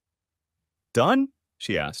miniature. "Done?"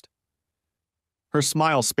 she asked. Her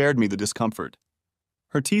smile spared me the discomfort.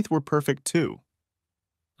 Her teeth were perfect too.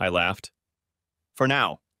 I laughed. "For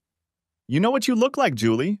now. You know what you look like,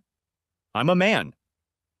 Julie. I'm a man."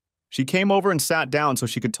 She came over and sat down so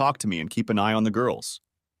she could talk to me and keep an eye on the girls.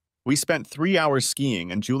 We spent 3 hours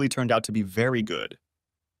skiing and Julie turned out to be very good.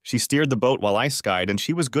 She steered the boat while I skied and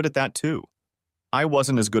she was good at that too. I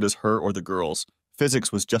wasn't as good as her or the girls.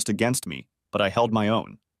 Physics was just against me, but I held my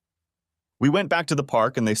own. We went back to the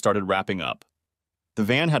park and they started wrapping up. The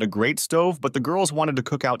van had a great stove, but the girls wanted to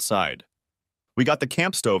cook outside. We got the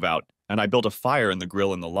camp stove out, and I built a fire in the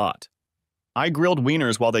grill in the lot. I grilled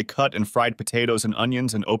wieners while they cut and fried potatoes and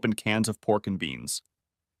onions and opened cans of pork and beans.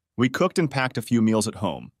 We cooked and packed a few meals at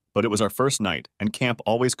home, but it was our first night, and camp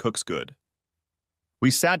always cooks good.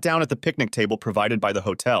 We sat down at the picnic table provided by the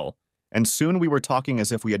hotel, and soon we were talking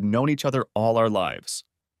as if we had known each other all our lives.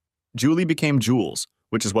 Julie became Jules,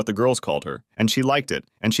 which is what the girls called her, and she liked it,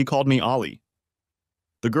 and she called me Ollie.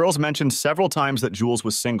 The girls mentioned several times that Jules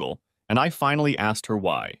was single, and I finally asked her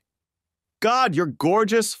why. "God, you're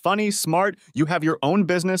gorgeous, funny, smart, you have your own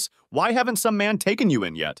business. Why haven't some man taken you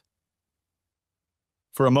in yet?"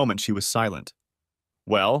 For a moment, she was silent.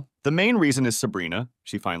 "Well, the main reason is Sabrina,"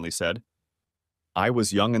 she finally said. "I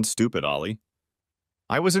was young and stupid, Ollie.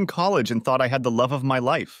 I was in college and thought I had the love of my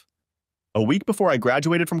life. A week before I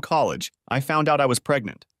graduated from college, I found out I was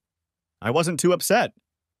pregnant. I wasn't too upset.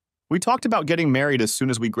 We talked about getting married as soon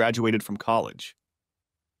as we graduated from college."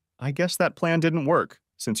 "I guess that plan didn't work,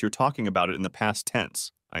 since you're talking about it in the past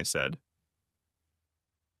tense," I said.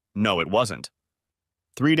 "No, it wasn't.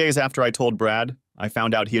 3 days after I told Brad, I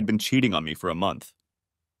found out he had been cheating on me for a month.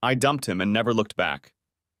 I dumped him and never looked back.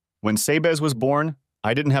 When Sabez was born,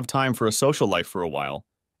 I didn't have time for a social life for a while,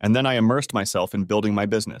 and then I immersed myself in building my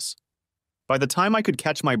business. By the time I could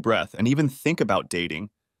catch my breath and even think about dating,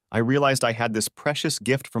 I realized I had this precious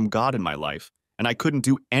gift from God in my life, and I couldn't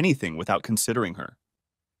do anything without considering her."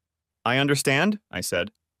 "I understand," I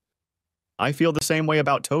said. "I feel the same way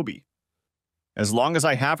about Toby. As long as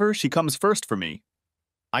I have her, she comes first for me.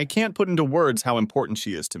 I can't put into words how important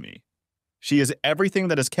she is to me. She is everything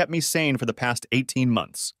that has kept me sane for the past 18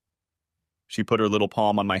 months. She put her little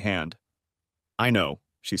palm on my hand. "I know,"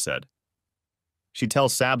 she said. "She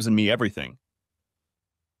tells Sabs and me everything."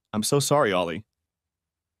 "I'm so sorry, Ollie."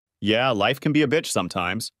 "Yeah, life can be a bitch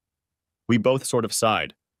sometimes." We both sort of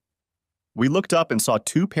sighed. We looked up and saw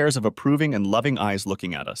 2 pairs of approving and loving eyes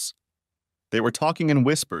looking at us. They were talking in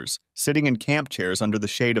whispers, sitting in camp chairs under the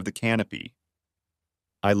shade of the canopy.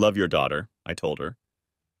 "I love your daughter," I told her.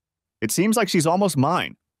 "It seems like she's almost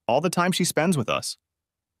mine, all the time she spends with us."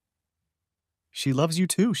 "She loves you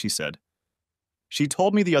too," she said. "She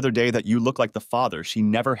told me the other day that you look like the father she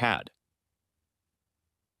never had."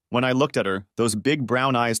 When I looked at her, those big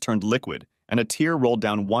brown eyes turned liquid, and a tear rolled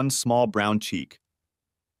down one small brown cheek.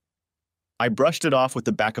 I brushed it off with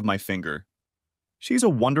the back of my finger. "She's a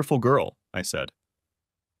wonderful girl," I said.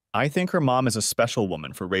 "I think her mom is a special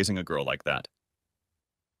woman for raising a girl like that.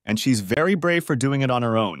 And she's very brave for doing it on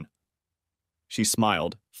her own." She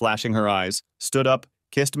smiled, flashing her eyes, stood up,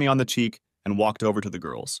 kissed me on the cheek, and walked over to the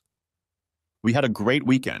girls. We had a great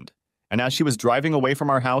weekend, and as she was driving away from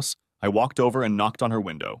our house, I walked over and knocked on her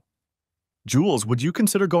window. "Jules, would you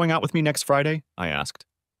consider going out with me next Friday?" I asked.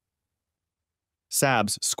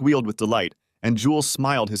 Sabs squealed with delight, and Jules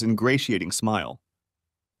smiled his ingratiating smile.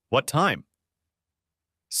 "What time?"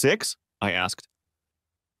 "6?" I asked.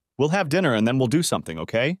 "We'll have dinner and then we'll do something,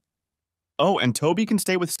 okay?" "Oh, and Toby can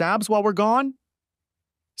stay with Sabs while we're gone?"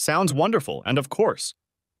 "Sounds wonderful, and of course."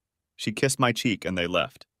 She kissed my cheek and they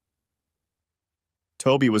left.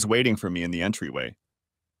 Toby was waiting for me in the entryway.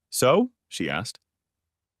 "So?" she asked.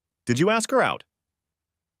 "Did you ask her out?"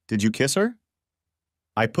 "Did you kiss her?"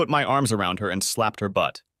 I put my arms around her and slapped her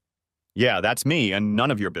butt. "Yeah, that's me, and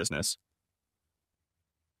none of your business."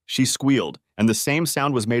 She squealed, and the same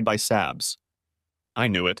sound was made by Sabs. I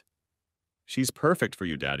knew it. "She's perfect for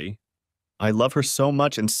you, Daddy. I love her so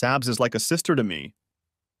much, and Sabs is like a sister to me."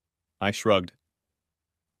 I shrugged.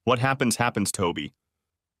 "What happens, happens, Toby.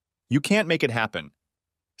 You can't make it happen.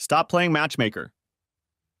 Stop playing matchmaker."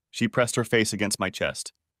 She pressed her face against my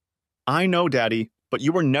chest. "I know, Daddy, but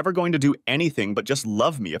you were never going to do anything but just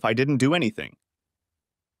love me if I didn't do anything.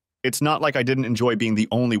 It's not like I didn't enjoy being the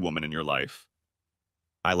only woman in your life."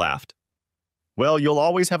 I laughed. "Well, you'll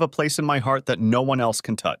always have a place in my heart that no one else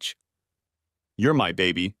can touch. You're my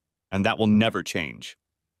baby, and that will never change."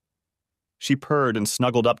 She purred and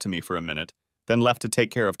snuggled up to me for a minute, then left to take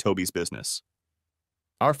care of Toby's business.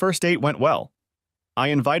 Our first date went well. I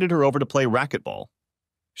invited her over to play racquetball.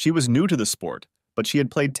 She was new to the sport, but she had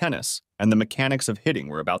played tennis, and the mechanics of hitting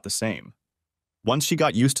were about the same. Once she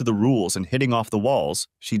got used to the rules and hitting off the walls,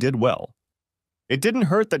 she did well. It didn't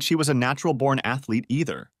hurt that she was a natural-born athlete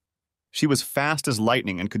either. She was fast as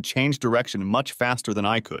lightning and could change direction much faster than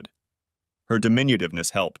I could. Her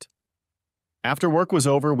diminutiveness helped. After work was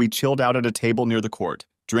over, we chilled out at a table near the court,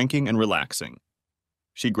 drinking and relaxing.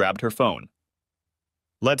 She grabbed her phone.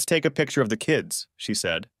 "Let's take a picture of the kids," she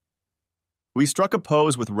said. We struck a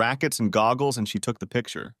pose with rackets and goggles, and she took the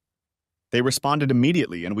picture. They responded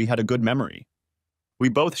immediately, and we had a good memory. We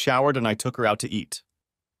both showered, and I took her out to eat.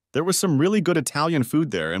 There was some really good Italian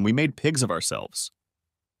food there, and we made pigs of ourselves.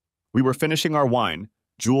 We were finishing our wine.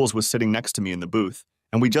 Jules was sitting next to me in the booth,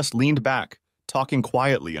 and we just leaned back, talking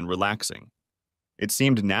quietly and relaxing. It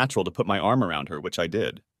seemed natural to put my arm around her, which I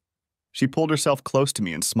did. She pulled herself close to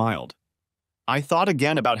me and smiled. I thought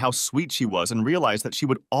again about how sweet she was and realized that she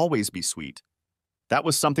would always be sweet. That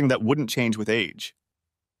was something that wouldn't change with age.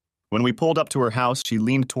 When we pulled up to her house, she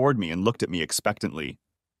leaned toward me and looked at me expectantly.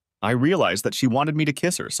 I realized that she wanted me to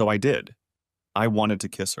kiss her, so I did. I wanted to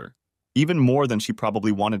kiss her, even more than she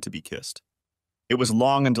probably wanted to be kissed. It was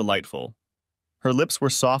long and delightful. Her lips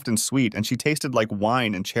were soft and sweet, and she tasted like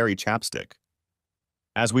wine and cherry chapstick.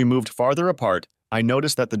 As we moved farther apart, I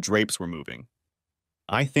noticed that the drapes were moving.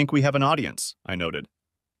 "I think we have an audience," I noted.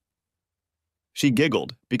 She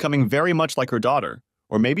giggled, becoming very much like her daughter,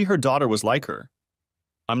 or maybe her daughter was like her.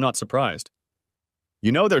 I'm not surprised.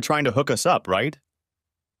 "You know they're trying to hook us up, right?"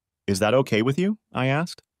 "Is that okay with you?" I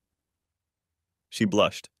asked. She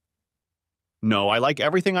blushed. "No, I like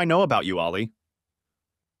everything I know about you, Ollie."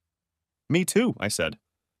 "Me too," I said.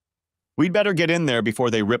 "We'd better get in there before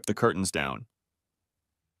they rip the curtains down."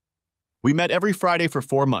 We met every Friday for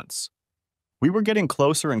 4 months. We were getting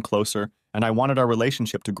closer and closer, and I wanted our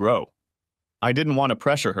relationship to grow. I didn't want to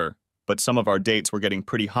pressure her, but some of our dates were getting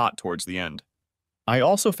pretty hot towards the end. I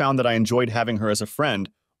also found that I enjoyed having her as a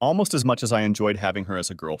friend almost as much as I enjoyed having her as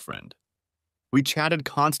a girlfriend. We chatted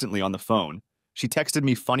constantly on the phone. She texted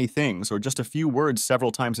me funny things or just a few words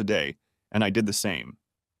several times a day, and I did the same.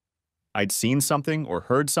 I'd seen something or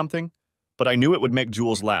heard something, but I knew it would make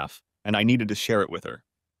Jules laugh, and I needed to share it with her.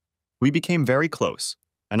 We became very close,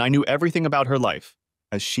 and I knew everything about her life,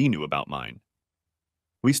 as she knew about mine.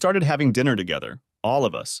 We started having dinner together, all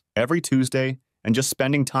of us, every Tuesday, and just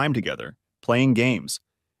spending time together, playing games,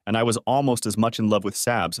 and I was almost as much in love with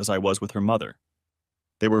Sabs as I was with her mother.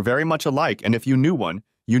 They were very much alike, and if you knew one,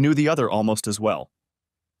 you knew the other almost as well.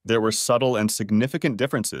 There were subtle and significant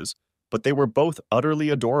differences, but they were both utterly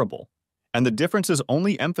adorable, and the differences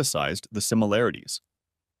only emphasized the similarities.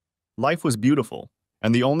 Life was beautiful,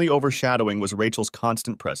 and the only overshadowing was Rachel's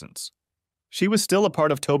constant presence. She was still a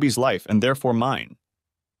part of Toby's life and therefore mine.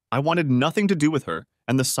 I wanted nothing to do with her,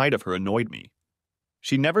 and the sight of her annoyed me.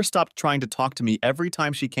 She never stopped trying to talk to me every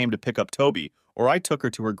time she came to pick up Toby or I took her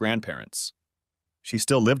to her grandparents. She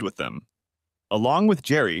still lived with them. Along with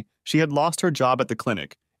Jerry, she had lost her job at the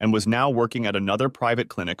clinic and was now working at another private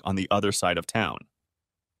clinic on the other side of town.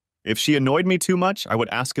 If she annoyed me too much, I would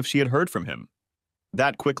ask if she had heard from him.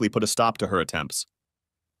 That quickly put a stop to her attempts.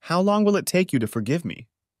 "How long will it take you to forgive me?"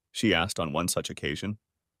 she asked on one such occasion.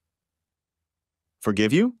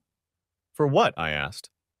 "Forgive you?" For what? I asked.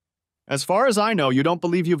 As far as I know, you don't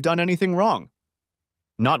believe you've done anything wrong.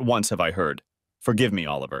 Not once have I heard. Forgive me,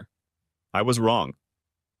 Oliver. I was wrong.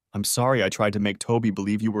 I'm sorry I tried to make Toby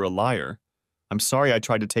believe you were a liar. I'm sorry I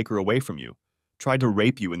tried to take her away from you, tried to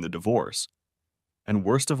rape you in the divorce. And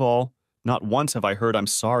worst of all, not once have I heard I'm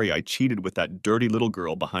sorry I cheated with that dirty little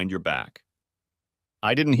girl behind your back.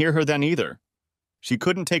 I didn't hear her then either. She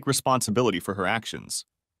couldn't take responsibility for her actions.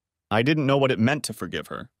 I didn't know what it meant to forgive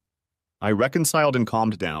her. I reconciled and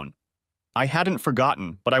calmed down. I hadn't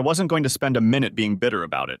forgotten, but I wasn't going to spend a minute being bitter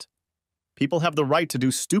about it. People have the right to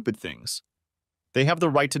do stupid things. They have the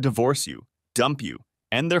right to divorce you, dump you,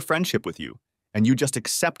 end their friendship with you, and you just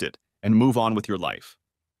accept it and move on with your life.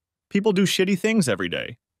 People do shitty things every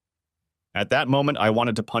day. At that moment, I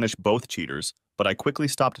wanted to punish both cheaters, but I quickly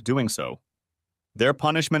stopped doing so. Their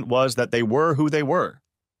punishment was that they were who they were.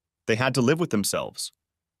 They had to live with themselves.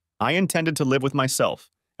 I intended to live with myself,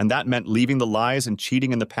 and that meant leaving the lies and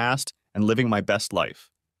cheating in the past and living my best life.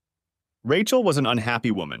 Rachel was an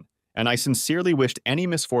unhappy woman, and I sincerely wished any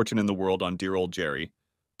misfortune in the world on dear old Jerry,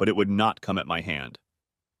 but it would not come at my hand.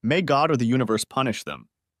 May God or the universe punish them.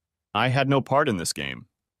 I had no part in this game.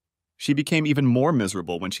 She became even more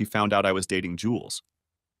miserable when she found out I was dating Jules.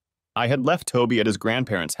 I had left Toby at his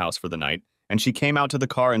grandparents' house for the night, and she came out to the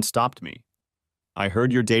car and stopped me. I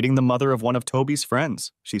heard you're dating the mother of one of Toby's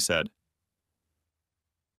friends, she said.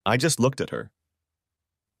 I just looked at her.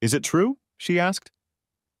 Is it true? She asked.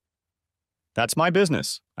 That's my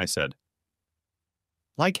business, I said.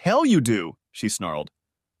 Like hell you do, she snarled.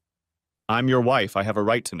 I'm your wife, I have a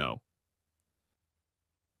right to know.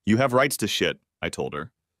 You have rights to shit, I told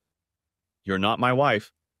her. You're not my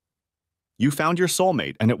wife. You found your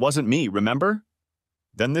soulmate, and it wasn't me, remember?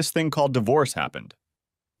 Then this thing called divorce happened.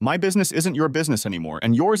 My business isn't your business anymore,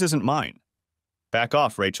 and yours isn't mine. Back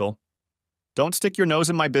off, Rachel. Don't stick your nose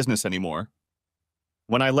in my business anymore.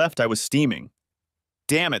 When I left, I was steaming.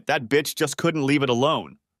 Damn it, that bitch just couldn't leave it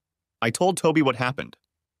alone. I told Toby what happened.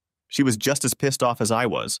 She was just as pissed off as I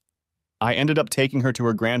was. I ended up taking her to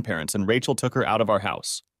her grandparents, and Rachel took her out of our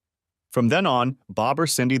house. From then on, Bob or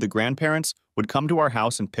Cindy, the grandparents, would come to our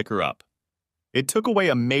house and pick her up. It took away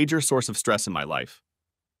a major source of stress in my life.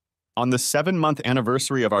 On the 7-month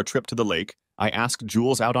anniversary of our trip to the lake, I asked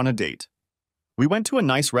Jules out on a date. We went to a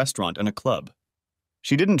nice restaurant and a club.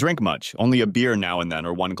 She didn't drink much, only a beer now and then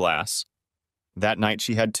or one glass. That night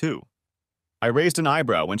she had 2. I raised an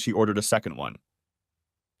eyebrow when she ordered a second one.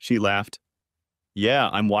 She laughed. Yeah,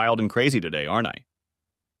 I'm wild and crazy today, aren't I?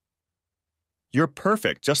 You're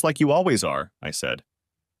perfect, just like you always are, I said.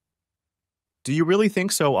 Do you really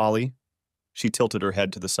think so, Ollie? She tilted her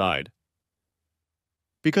head to the side.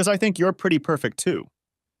 Because I think you're pretty perfect too.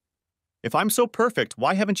 If I'm so perfect,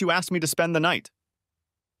 why haven't you asked me to spend the night?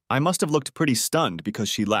 I must have looked pretty stunned because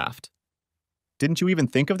she laughed. Didn't you even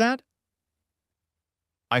think of that?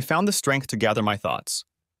 I found the strength to gather my thoughts.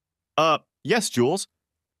 Yes, Jules.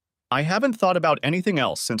 I haven't thought about anything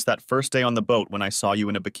else since that first day on the boat when I saw you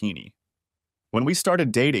in a bikini. When we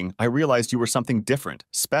started dating, I realized you were something different,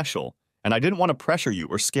 special, and I didn't want to pressure you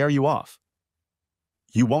or scare you off.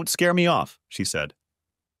 You won't scare me off, she said.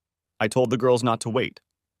 I told the girls not to wait.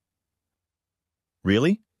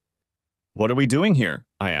 Really? What are we doing here?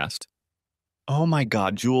 I asked. Oh my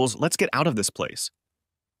God, Jules, let's get out of this place.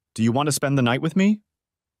 Do you want to spend the night with me?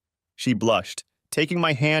 She blushed, taking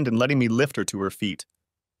my hand and letting me lift her to her feet.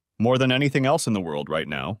 More than anything else in the world right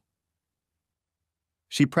now.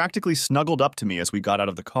 She practically snuggled up to me as we got out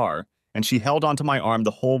of the car, and she held onto my arm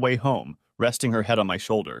the whole way home, resting her head on my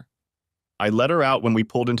shoulder. I let her out when we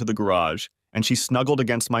pulled into the garage, and she snuggled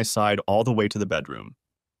against my side all the way to the bedroom.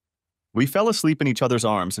 We fell asleep in each other's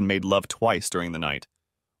arms and made love twice during the night,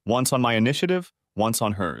 once on my initiative, once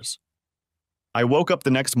on hers. I woke up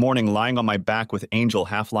the next morning lying on my back with Angel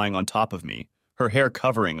half lying on top of me, her hair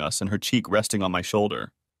covering us and her cheek resting on my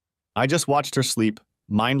shoulder. I just watched her sleep,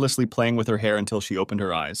 mindlessly playing with her hair until she opened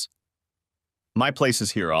her eyes. My place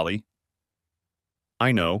is here, Ollie.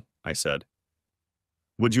 I know, I said.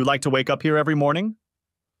 Would you like to wake up here every morning?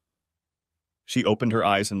 She opened her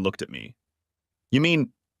eyes and looked at me. You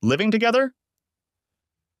mean living together?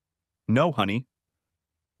 No, honey.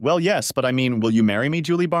 Well, yes, but I mean, will you marry me,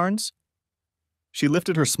 Julie Barnes? She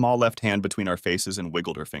lifted her small left hand between our faces and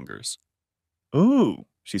wiggled her fingers. Ooh,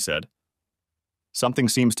 she said. Something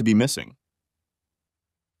seems to be missing.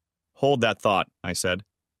 Hold that thought, I said.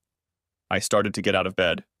 I started to get out of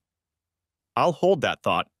bed. I'll hold that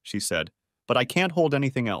thought, she said, but I can't hold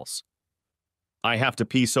anything else. I have to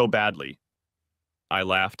pee so badly. I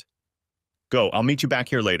laughed. Go, I'll meet you back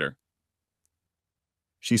here later.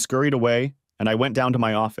 She scurried away, and I went down to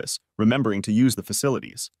my office, remembering to use the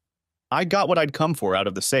facilities. I got what I'd come for out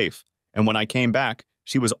of the safe, and when I came back,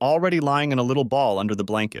 she was already lying in a little ball under the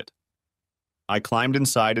blanket. I climbed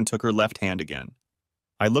inside and took her left hand again.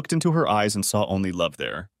 I looked into her eyes and saw only love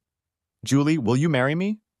there. Julie, will you marry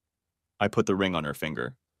me? I put the ring on her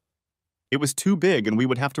finger. It was too big and we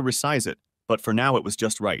would have to resize it, but for now it was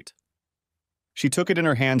just right. She took it in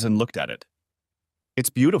her hands and looked at it. It's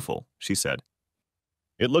beautiful, she said.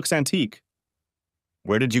 It looks antique.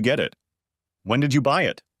 Where did you get it? When did you buy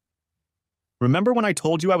it? Remember when I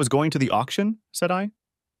told you I was going to the auction? Said I.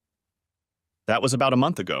 That was about a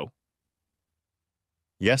month ago.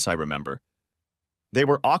 Yes, I remember. They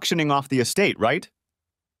were auctioning off the estate, right?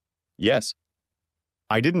 Yes.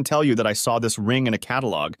 I didn't tell you that I saw this ring in a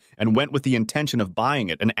catalog and went with the intention of buying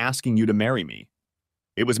it and asking you to marry me.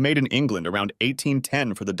 It was made in England around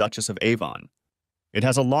 1810 for the Duchess of Avon. It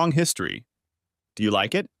has a long history. Do you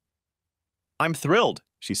like it? I'm thrilled,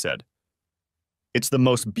 she said. It's the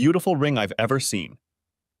most beautiful ring I've ever seen.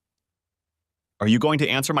 Are you going to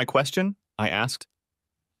answer my question? I asked.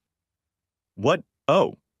 What?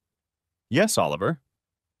 Oh. Yes, Oliver.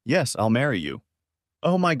 Yes, I'll marry you.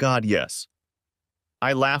 Oh my God, yes.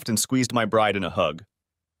 I laughed and squeezed my bride in a hug.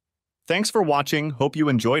 Thanks for watching, hope you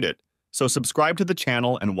enjoyed it. So subscribe to the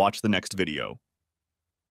channel and watch the next video.